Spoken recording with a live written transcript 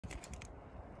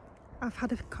I've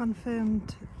had it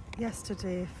confirmed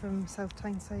yesterday from South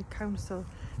Tyneside Council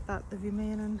that the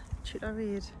remaining Chuter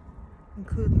Ede,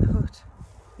 including the hut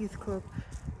youth club,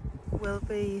 will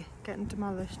be getting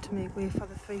demolished to make way for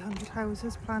the 300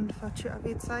 houses planned for Chuter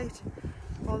Ede site.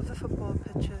 All of the football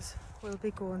pitches will be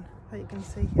gone, that you can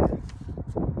see here.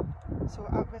 So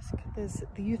at risk there's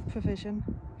the youth provision,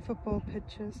 football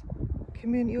pitches,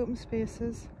 community open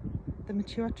spaces, the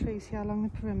mature trees here along the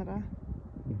perimeter.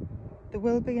 There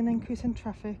will be an increase in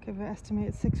traffic of an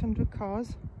estimated 600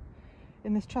 cars,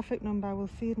 and this traffic number will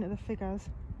feed into the figures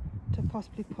to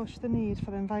possibly push the need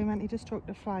for the environmentally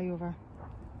destructive flyover.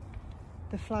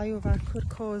 The flyover could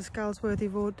cause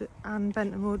Galsworthy Road and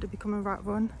Benton Road to become a rat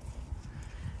run.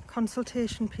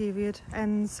 Consultation period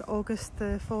ends August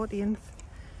the 14th.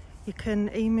 You can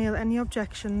email any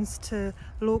objections to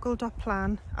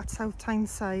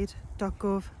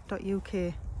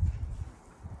local.plan@southtyneside.gov.uk.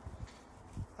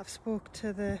 I've spoke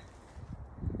to the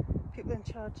people in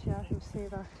charge here who say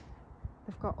that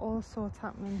they've got all sorts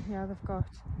happening here. They've got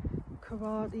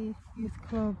karate, youth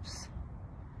clubs,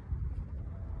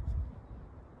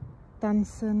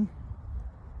 dancing,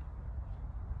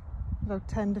 about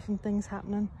 10 different things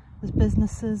happening. There's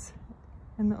businesses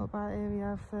in the upper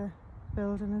area of the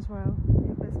building as well,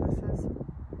 new businesses.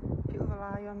 People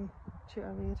rely on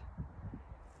Chuter Ede.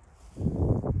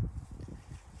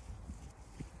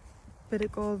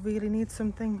 Biddick Hall really needs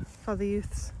something for the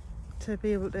youths to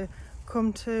be able to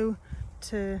come to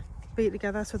be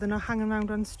together, so they're not hanging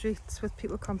around on streets with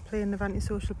people complaining of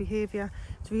antisocial behaviour.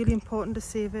 It's really important to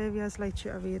save areas like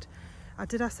Chuter Ede. I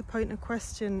did ask the pointed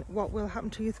question, what will happen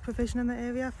to youth provision in the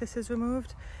area if this is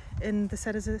removed? And they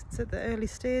said as it's at the early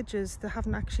stages, they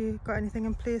haven't actually got anything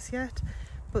in place yet,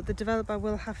 but the developer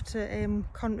will have to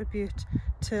contribute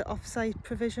to off-site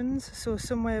provisions. So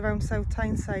somewhere around South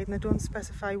Tyneside, and they don't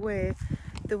specify where,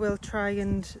 they will try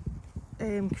and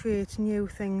create new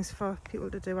things for people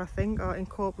to do, I think, or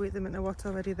incorporate them into what's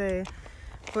already there.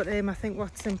 But I think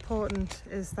what's important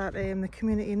is that the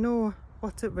community know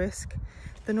what's at risk.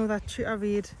 They know that Chuter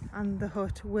Ede and the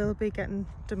hut will be getting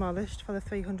demolished for the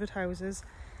 300 houses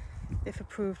if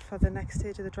approved for the next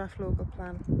stage of the draft local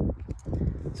plan.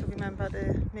 So remember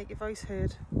to make your voice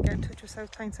heard, get in touch with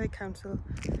South Tyneside Council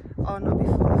or not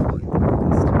before the 14th of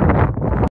August.